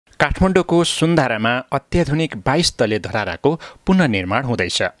काठमाडौँको सुन्धारामा अत्याधुनिक 22 तले धराराको पुनर्निर्माण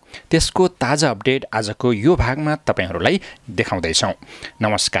हुँदैछ। त्यसको ताजा अपडेट आजको यो भागमा तपाईहरुलाई देखाउँदैछौँ।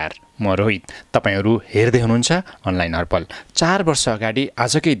 नमस्कार, म रोहित। तपाईहरु हेर्दै हुनुहुन्छ अनलाइन हर्पल। 4 वर्ष अगाडि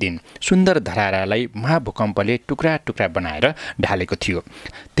आजकै दिन सुन्दर धरारालाई महाभूकम्पले टुक्रा-टुक्रा बनाएर ढालेको थियो।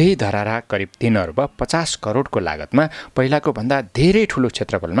 त्यही धरारा करिब 3 अर्ब 50 करोडको लागतमा पहिलाको भन्दा धेरै ठूलो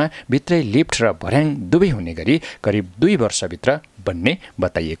क्षेत्रफलमा भित्रै लिफ्ट र भर्याङ दुवै हुने गरी करिब 2 वर्षभित्र बन्ने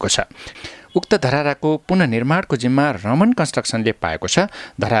बताइएको छ। उक्त धराराको पुनर्निर्माणको जिम्मा रमन कन्स्ट्रक्सनले पाएको छ।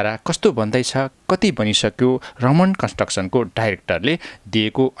 धरारा कस्तो बन्दैछ, कति बनिसक्यो, रमन कन्स्ट्रक्सनको डाइरेक्टरले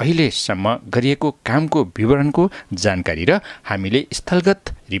दिएको अहिलेसम्म गरिएको कामको विवरणको जानकारी र हामीले स्थलगत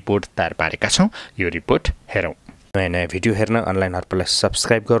रिपोर्ट तयार पारेका छौँ। यो रिपोर्ट हेरौँ। नयाँ भिडियो हेर्न अनलाइन हर्पललाई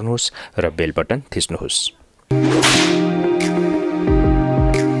सब्स्क्राइब गर्नुहोस् र बेल बटन थिच्नुहोस्।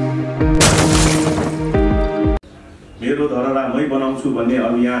 मेरो धरहरा मै बनाउँछु भन्ने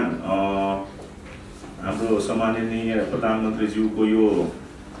अभियान हाम्रो सम्माननीय प्रधानमन्त्रीज्यूको यो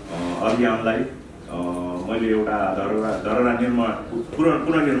अभियानलाई मैले एउटा धरहरा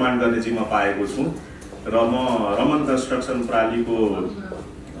पुनर्निर्माण गर्ने जिम्मा पाएको छु र म रमन कन्स्ट्रक्सन प्रणालीको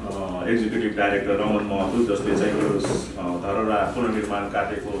एक्जिक्युटिभ डाइरेक्टर रमन महतो, जसले चाहिँ यो धरहरा पुनर्निर्माण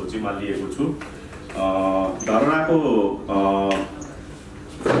कार्यको जिम्मा लिएको छु। धरहराको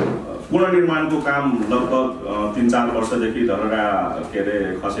पुनर्निर्माणको काम लगभग 3-4 वर्षदेखि धरहरा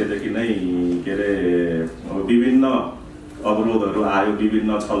खसेदेखि नै विभिन्न अवरोधहरू आयो,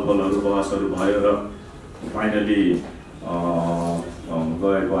 विभिन्न छलफलहरू बहसहरू भयो र फाइनली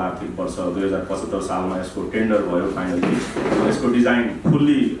गएको आर्थिक वर्ष 2075 सालमा यसको टेन्डर भयो। फाइनली यसको डिजाइन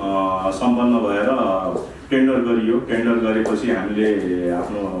फुल्ली सम्पन्न भएर टेन्डर गरियो। टेन्डर गरेपछि हामीले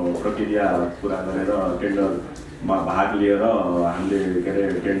आफ्नो प्रक्रिया पुरा गरेर टेन्डरमा भाग लिएर हामीले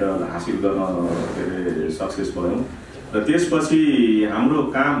टेन्डर हासिल गर्न सक्सेस भयौँ र त्यसपछि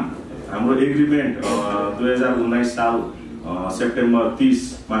हाम्रो एग्रिमेन्ट 2019 साल सेप्टेम्बर 30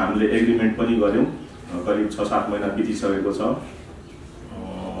 मा हामीले एग्रिमेन्ट पनि गर्यौँ। करिब 6-7 महिना बितिसकेको छ।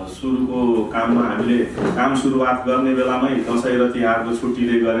 सुरुको काममा हामीले काम सुरुवात गर्ने बेलामै दसैँ र तिहारको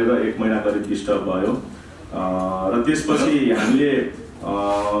छुट्टीले गरेर 1 महिना करिब डिस्टर्ब भयो र त्यसपछि हामीले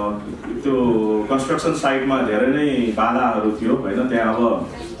त्यो कन्स्ट्रक्सन साइटमा धेरै नै बाधाहरू थियो हैन। त्यहाँ अब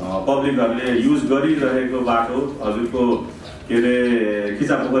पब्लिकहरूले युज गरिरहेको बाटो, हजुरको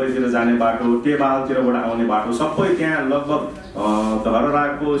खिचा पोखरीतिर जाने बाटो, टेबालतिरबाट आउने बाटो सबै त्यहाँ लगभग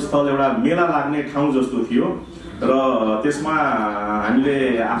धरहराको स्थल एउटा मेला लाग्ने ठाउँ जस्तो थियो र त्यसमा हामीले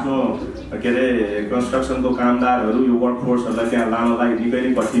आफ्नो कन्स्ट्रक्सनको कामदारहरू, यो वर्कफोर्सहरूलाई त्यहाँ लानलाई निकै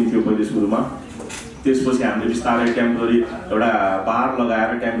नै कठिन थियो पहिले सुरुमा। त्यसपछि हामीले बिस्तारै टेम्पोररी एउटा बार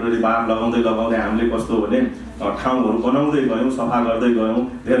लगाएर टेम्पोररी बार लगाउँदै हामीले कस्तो भने ठाउँहरू बनाउँदै गयौँ, सफा गर्दै गयौँ।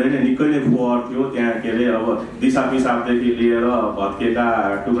 धेरै नै निकै नै फोहोर थियो त्यहाँ। अब दिसा पिसाबदेखि लिएर भत्केका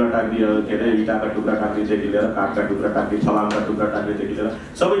टुक्रा टाक्री इँटाका टुक्रा टाक्रीदेखि लिएर काठका टुक्रा टाक्री, फलामका टुक्रा टाक्रीदेखि लिएर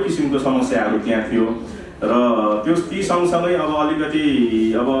सबै किसिमको समस्याहरू त्यहाँ थियो र ती सँगसँगै अब अलिकति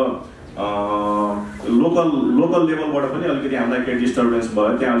लोकल लेभलबाट पनि अलिकति हामीलाई केही डिस्टर्बेन्स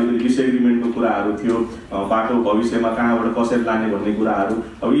भयो। त्यहाँ अलिकति डिसएग्रिमेन्टको कुराहरू थियो, बाटो भविष्यमा कहाँबाट कसरी लाने भन्ने कुराहरू।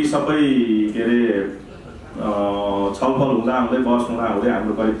 अब यी सबै छलफल हुँदै बहस हुँदै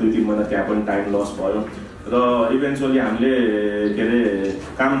हाम्रो करिब 2-3 महिना त्यहाँ पनि टाइम लस भयो र इभेन्चुअली हामीले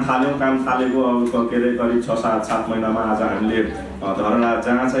काम थालेको अब करिब 6-7 महिनामा आज हामीले धरहरा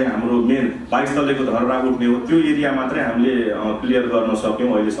जहाँ चाहिँ हाम्रो मेन 22 तलेको धरहरा उठ्ने हो त्यो एरिया मात्रै हामीले क्लियर गर्न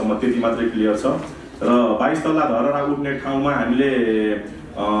सक्यौँ। अहिलेसम्म त्यति मात्रै क्लियर छ र 22 तल्ला धरहरा उठ्ने ठाउँमा हामीले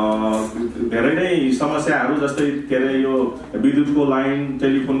धेरै नै समस्याहरू, जस्तै यो विद्युतको लाइन,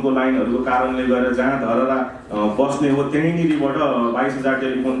 टेलिफोनको लाइनहरूको कारणले गर्दा जहाँ धरहरा बस्ने हो त्यहीँनिरबाट 22,000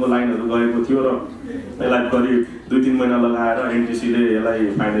 टेलिफोनको लाइनहरू गएको थियो र यसलाई करिब 2-3 महिना लगाएर एनटिसीले यसलाई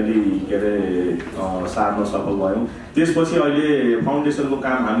फाइनली सार्न सफल भयौँ। त्यसपछि अहिले फाउन्डेसनको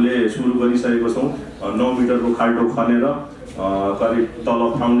काम हामीले सुरु गरिसकेको छौँ। 9 मिटरको खाल्टो खनेर करिब तल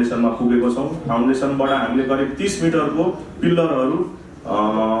फाउन्डेसनमा पुगेको छौँ। फाउन्डेसनबाट हामीले करिब 30 मिटरको पिल्लरहरू,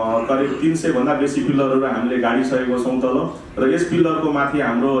 करिब 300 भन्दा बेसी पिल्लरहरू हामीले गाडिसकेको छौँ तल र यस पिल्लरको माथि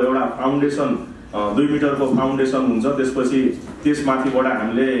हाम्रो एउटा फाउन्डेसन 2 मिटरको फाउन्डेसन हुन्छ। त्यसपछि त्यसमाथिबाट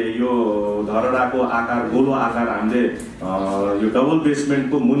हामीले यो धरहराको आकार, गोलो आकार हामीले यो डबल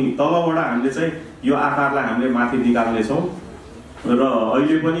बेसमेन्टको मुनि तलबाट हामीले चाहिँ यो आकारलाई हामीले माथि निकाल्नेछौँ र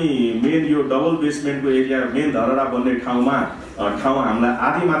अहिले पनि मेन यो डबल बेसमेन्टको एरिया, मेन धरहरा बन्ने ठाउँ हामीलाई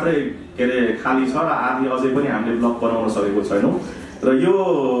आधी मात्रै खाली छ र आधी अझै पनि हामीले ब्लक बनाउन सकेको छैनौँ र यो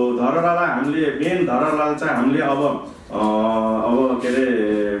धरहरालाई हामीले मेन धरहरालाई चाहिँ हामीले अब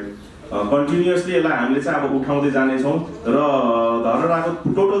कन्टिन्युअसली यसलाई हामीले चाहिँ अब उठाउँदै जानेछौँ र धरहराको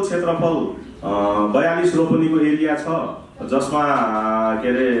टोटल क्षेत्रफल 42 रोपनीको एरिया छ जसमा के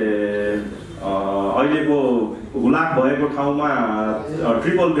अरे अहिलेको हुलाक भएको ठाउँमा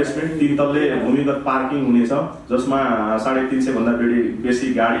ट्रिपल बेसमेन्ट 3 तल्ले भूमिगत पार्किङ हुनेछ, जसमा 350 भन्दा बेसी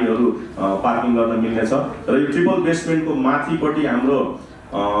गाडीहरू पार्किङ गर्न मिल्नेछ। र यो ट्रिपल बेसमेन्टको माथिपट्टि हाम्रो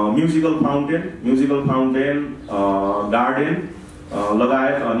म्युजिकल फाउन्टेन गार्डन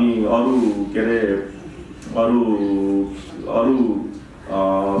लगायत अनि अरू के अरे अरू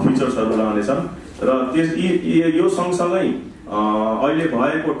फिचर्सहरू रहनेछन्। र यो सँगसँगै अहिले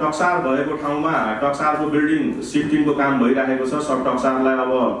भएको टक्सार भएको ठाउँमा टक्सारको बिल्डिङ सिफ्टिङको काम भइरहेको छ। सब टक्सारलाई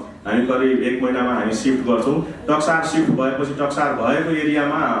अब हामी करिब 1 महिनामा हामी सिफ्ट गर्छौँ। टक्सार सिफ्ट भएपछि टक्सार भएको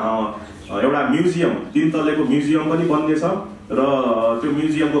एरियामा एउटा म्युजियम 3 तल्लेको म्युजियम पनि बन्नेछ र त्यो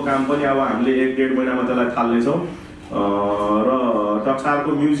म्युजियमको काम पनि अब हामीले 1-1.5 महिनामा त्यसलाई थाल्नेछौँ। र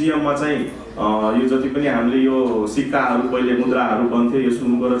टक्सारको म्युजियममा चाहिँ यो जति पनि हामीले यो सिक्काहरू पहिले मुद्राहरू बन्थे, यो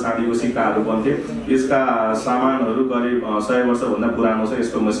सुनको र चाँदीको सिक्काहरू बन्थे, यसका सामानहरू करिब 100 वर्षभन्दा पुरानो छ।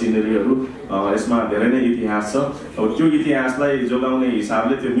 यसको मसिनरीहरू यसमा धेरै नै इतिहास छ। अब त्यो इतिहासलाई जोगाउने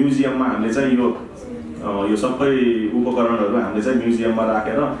हिसाबले त्यो म्युजियममा हामीले चाहिँ यो सबै उपकरणहरू हामीले चाहिँ म्युजियममा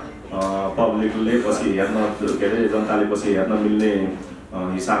राखेर पब्लिकले पछि हेर्न के अरे जनताले पछि हेर्न मिल्ने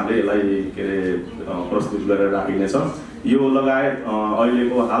हिसाबले यसलाई के अरे प्रस्तुत गरेर राखिनेछ। यो लगायत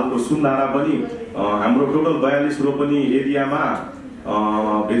अहिलेको हालको सुन्धारा पनि हाम्रो टोटल 42 रोपनी एरियामा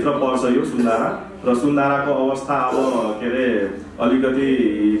भित्र पर्छ यो सुन्धारा। र सुन्धाराको अवस्था अब के अरे अलिकति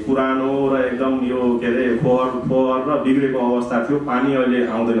पुरानो र एकदम यो के अरे फोहोर र बिग्रेको अवस्था थियो। पानी अहिले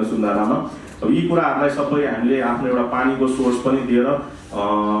आउँदैन सुन्धारामा। अब यी कुराहरूलाई सबै हामीले आफ्नो एउटा पानीको सोर्स पनि दिएर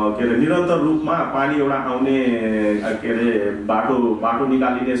के अरे निरन्तर रूपमा पानी एउटा आउने के अरे बाटो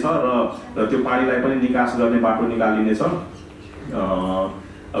निकालिनेछ र त्यो पानीलाई पनि निकास गर्ने बाटो निकालिनेछ।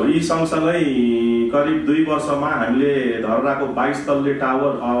 अब यी सँगसँगै करिब 2 वर्षमा हामीले धरहराको 22 तल्ले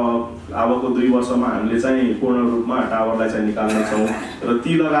टावर अबको 2 वर्षमा हामीले चाहिँ पूर्ण रूपमा टावरलाई चाहिँ निकाल्नेछौँ। र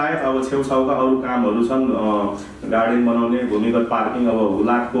ती लगायत अब छेउछाउका अरू कामहरू छन्, गार्डन बनाउने, भूमिगत पार्किङ। अब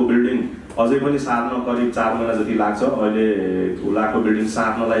हुलाकको बिल्डिङ अझै पनि सार्न करिब 4 महिना जति लाग्छ। अहिले हुलाकको बिल्डिङ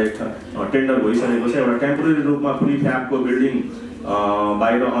सार्नलाई टेन्डर भइसकेको छ। एउटा टेम्पोरेरी रूपमा प्रिफ्याबको बिल्डिङ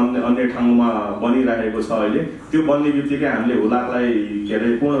बाहिर अन्य ठाउँमा बनिरहेको छ। अहिले त्यो बन्ने बित्तिकै हामीले हुलाकलाई के अरे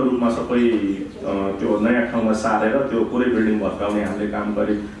पूर्ण रूपमा सबै त्यो नयाँ ठाउँमा सारेर त्यो पुरै बिल्डिङ भत्काउने हामीले काम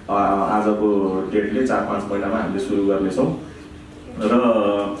करिब आजको डेटले 4-5 महिनामा हामीले सुरु गर्नेछौँ। र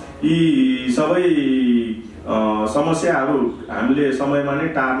यी सबै समस्याहरू हामीले समयमा नै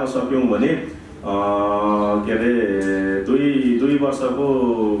टार्न सक्यौँ भने के अरे 2 वर्षको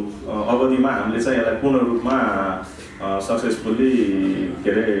अवधिमा हामीले चाहिँ यसलाई पूर्ण रूपमा सक्सेसफुल्ली के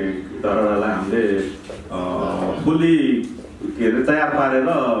अरे धरहरालाई हामीले फुल्ली के अरे तयार पारेर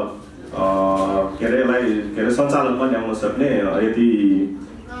के अरे यसलाई के अरे सञ्चालनमा ल्याउन सक्ने यति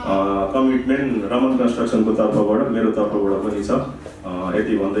कमिटमेन्ट रमन कन्स्ट्रक्सनको तर्फबाट मेरो तर्फबाट पनि छ।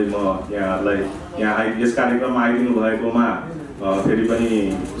 यति भन्दै म यहाँहरूलाई यहाँ यस कार्यक्रममा आइदिनु भएकोमा फेरि पनि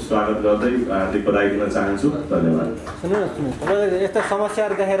स्वागत गर्दै हार्दिक बधाई दिन चाहन्छु। धन्यवाद। सुन्नुहोस्, यस्ता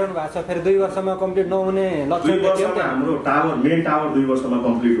समस्याहरू देखाइरहनु भएको छ, फेरि 2 वर्षमा कम्प्लिट नहुने लक्ष्य हाम्रो टावर मेन टावर 2 वर्षमा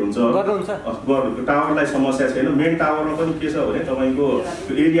कम्प्लिट हुन्छ। टावरलाई समस्या छैन। मेन टावरमा पनि के छ भने तपाईँको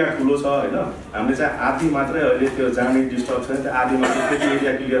एरिया ठुलो छ होइन। हामीले चाहिँ आधी मात्रै अहिले त्यो जाने डिस्टर्ब छैन, त्यो आधी मात्रै त्यति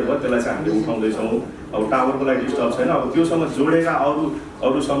एरिया क्लियर भयो, त्यसलाई चाहिँ हामीले उठाउँदैछौँ। अब टावरको लागि डिस्टर्ब छैन। अब त्योसँग जोडेका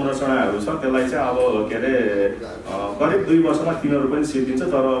अरू संरचनाहरू छ, त्यसलाई चाहिँ अब के अरे करिब 2 वर्षमा तिनीहरू पनि सिद्धिन्छ।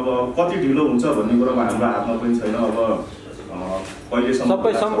 तर अब कति ढिलो हुन्छ भन्ने कुरामा हाम्रो हातमा पनि छैन। अब कहिलेसम्म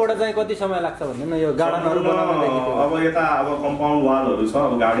सबै सम्पूर्ण चाहिँ कति समय लाग्छ भन्ने न, यो गार्डनहरू बनाउनदेखि अब यता अब कम्पाउन्ड वालहरू छ,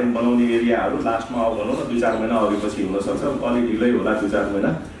 अब गार्डन बनाउने एरियाहरू लास्टमा अब भनौँ न 2-4 महिना अघिपछि हुनसक्छ। अलिक ढिलै होला 2-4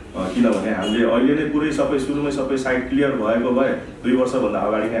 महिना, किनभने हामीले अहिले नै पुरै सबै सुरुमै सबै साइड क्लियर भएको भए 2 वर्षभन्दा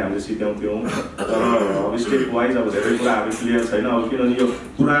अगाडि नै हामीले सिध्याउँथ्यौँ। तर अब स्टेप वाइज अब धेरै कुराहरू क्लियर छैन। अब किनभने यो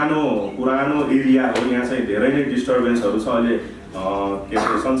पुरानो एरिया हो, यहाँ चाहिँ धेरै नै डिस्टर्बेन्सहरू छ। अहिले के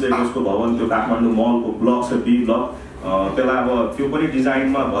अरे सञ्चय कोषको भवन, त्यो काठमाडौँ मलको ब्लक छ, बी ब्लक, त्यसलाई अब त्यो पनि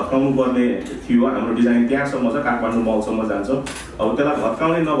डिजाइनमा भत्काउनु पर्ने थियो। हाम्रो डिजाइन त्यहाँसम्म छ, काठमाडौँ मलसम्म जान्छ। अब त्यसलाई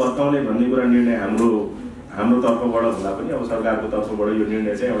भत्काउने नभत्काउने भन्ने कुरा निर्णय हाम्रो तर्फबाट हुँदा पनि अब सरकारको तर्फबाट यो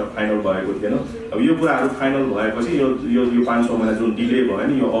निर्णय चाहिँ एउटा फाइनल भएको थिएन। अब यो कुराहरू फाइनल भएपछि यो 500 महिना जुन डिले भयो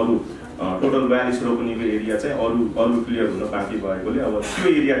नि, यो अरू टोटल 42 रोपनीको एरिया चाहिँ अरू क्लियर हुन बाँकी भएकोले अब त्यो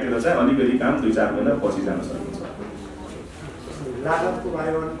एरियातिर चाहिँ अलिकति काम 2-4 महिना पछि जान सकिन्छ।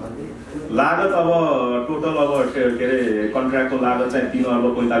 लागत अब टोटल अब के अरे कन्ट्र्याक्टको लागत चाहिँ 3 अर्ब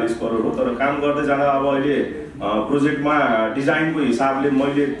 45 करोड हो। तर काम गर्दै जाँदा अब अहिले प्रोजेक्टमा डिजाइनको हिसाबले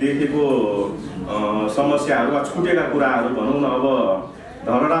मैले देखेको समस्याहरू वा छुटेका कुराहरू भनौँ न, अब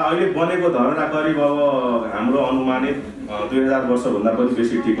धरहरा अहिले बनेको धरहरा करिब अब हाम्रो अनुमानित 2000 वर्षभन्दा पनि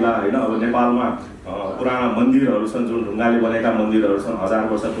बेसी टिक्ला होइन। अब नेपालमा पुराना मन्दिरहरू छन्, जुन ढुङ्गाले बनेका मन्दिरहरू छन्, 1000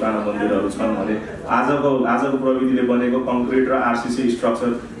 वर्ष पुराना मन्दिरहरू छन् भने आजको प्रविधिले बनेको कङ्क्रिट र आरसिसी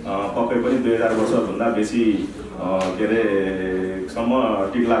स्ट्रक्चर पक्कै पनि 2000 वर्षभन्दा बेसी के अरे सम्म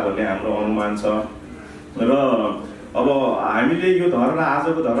टिक्ला भन्ने हाम्रो अनुमान छ। र अब हामीले यो धरहरा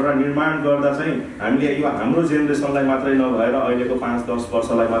आजको धरहरा निर्माण गर्दा चाहिँ हामीले यो हाम्रो जेनेरेसनलाई मात्रै नभएर अहिलेको 5-10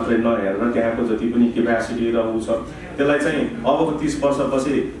 वर्षलाई मात्रै नहेरेर त्यहाँको जति पनि क्यापेसिटी र ऊ छ त्यसलाई चाहिँ अबको 30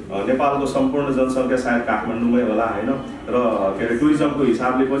 वर्षपछि नेपालको सम्पूर्ण जनसङ्ख्या सायद काठमाडौँमै होला होइन। र के अरे टुरिज्मको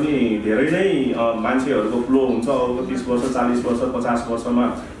हिसाबले पनि धेरै नै मान्छेहरूको फ्लो हुन्छ। अबको 30 वर्ष 40 वर्ष 50 वर्षमा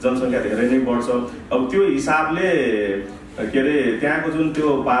जनसङ्ख्या धेरै नै बढ्छ। अब त्यो हिसाबले के अरे त्यहाँको जुन त्यो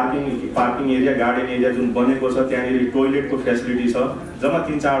पार्किङ एरिया गार्डन एरिया जुन बनेको छ त्यहाँनिर टोइलेटको फेसिलिटी छ, जम्मा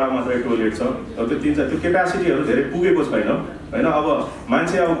 3-4वटा मात्रै टोइलेट छ। अब त्यो क्यापेसिटीहरू धेरै पुगेको छैन होइन। अब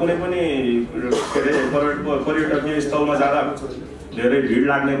मान्छे अब कुनै पनि के अरे पर्यटकीय स्थलमा जाँदा धेरै भिड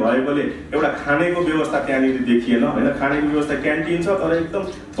लाग्ने भएकोले एउटा खानेको व्यवस्था त्यहाँनिर देखिएन होइन। खानेको व्यवस्था क्यान्टिन छ तर एकदम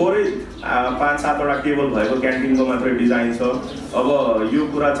थोरै 5-7वटा टेबल भएको क्यान्टिनको मात्रै डिजाइन छ। अब यो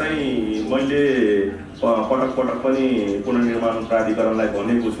कुरा चाहिँ मैले पटक पनि पुनर्निर्माण प्राधिकरणलाई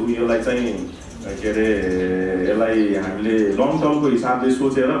भनेको छु। यसलाई चाहिँ के अरे यसलाई हामीले लङ टर्मको हिसाबले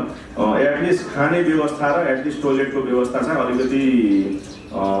सोचेर एटलिस्ट खाने व्यवस्था र एटलिस्ट टोइलेटको व्यवस्था चाहिँ अलिकति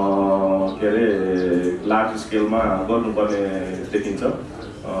के अरे लार्ज स्केलमा गर्नुपर्ने देखिन्छ।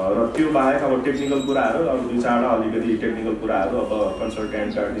 र त्यो बाहेक अब टेक्निकल कुराहरू अब 2-4वटा अलिकति टेक्निकल कुराहरू अब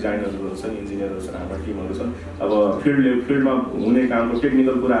कन्सल्टेन्टका डिजाइनरहरू छन्, इन्जिनियरहरू छन्, हाम्रो टिमहरू छन्। अब फिल्डमा हुने कामको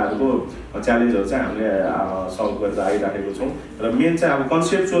टेक्निकल कुराहरूको च्यालेन्जहरू चाहिँ हामीले सल्भ गरेर आइराखेको छौँ। र मेन चाहिँ अब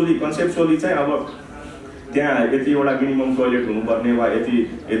कन्सेप्चुअली चाहिँ अब त्यहाँ यतिवटा मिनिमम टोइलेट हुनुपर्ने वा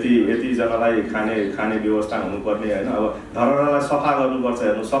यतिजनालाई खाने व्यवस्था हुनुपर्ने होइन। अब धरहरालाई सफा गर्नुपर्छ।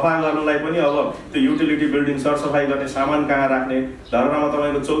 हेर्नु सफा गर्नलाई पनि अब त्यो युटिलिटी बिल्डिङ सरसफाइ गर्ने सामान कहाँ राख्ने, धरहरामा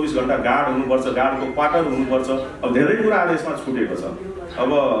तपाईँको 24 घन्टा गार्ड हुनुपर्छ, गार्डको क्वार्टर हुनुपर्छ। अब धेरै कुराहरू यसमा छुटेको छ।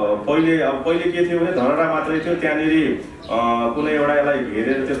 अब पहिले के थियो भने धरहरा मात्रै थियो, त्यहाँनिर कुनै एउटा यसलाई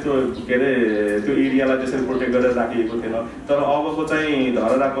घेरेर त्यस्तो के अरे त्यो एरियालाई त्यसरी प्रोटेक्ट गरेर राखिएको थिएन। तर अबको चाहिँ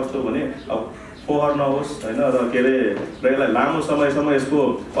धरहरा कस्तो भने अब फोहोर नहोस् होइन र के अरे र यसलाई लामो समयसम्म यसको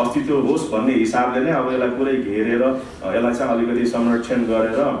अस्तित्व होस् भन्ने हिसाबले नै अब यसलाई पुरै घेरेर यसलाई चाहिँ अलिकति संरक्षण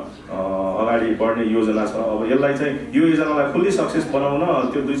गरेर अगाडि बढ्ने योजना छ। अब यसलाई चाहिँ यो योजनालाई फुल्ली सक्सेस बनाउन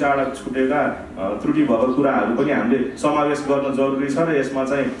त्यो 2-4वटा छुटेका त्रुटि भएको कुराहरू पनि हामीले समावेश गर्न जरुरी छ। र यसमा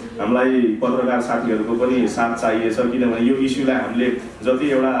चाहिँ हामीलाई पत्रकार साथीहरूको पनि साथ चाहिएछ, किनभने यो इस्युलाई हामीले जति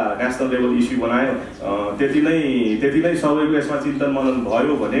एउटा नेसनल लेभल इस्यु बनायो त्यति नै सबैको यसमा चिन्तन मनन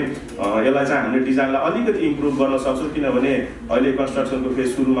भयो भने यसलाई चाहिँ हामीले डिजाइनलाई अलिकति इम्प्रुभ गर्न सक्छौँ। किनभने अहिले कन्स्ट्रक्सनको फेज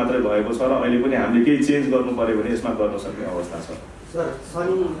सुरु मात्रै भएको छ र अहिले पनि हामीले केही चेन्ज गर्नु पर्यो भने यसमा गर्न सक्ने अवस्था छ। सर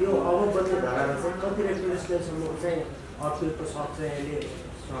सनी यो अब बन्ने धरहरा चाहिँ कति रेगुलेसनसम्म चाहिँ अर्थको सक्छ अहिले?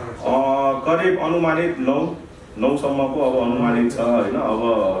 करिब अनुमानित 9सम्मको अब अनुमानित छ होइन। अब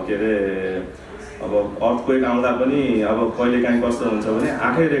के अरे अब अर्थक्वेक आउँदा पनि अब कहिलेकाहीँ कस्तो हुन्छ भने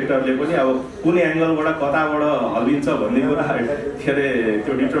 8 रेक्टरले पनि अब कुन एङ्गलबाट कताबाट हल्लिन्छ भन्ने कुरा के अरे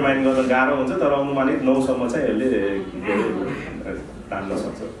त्यो डिटरमाइन गर्न गाह्रो हुन्छ। तर अनुमानित 9सम्म चाहिँ यसले तान्न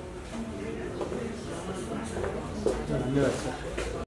सक्छ। धन्यवाद सर।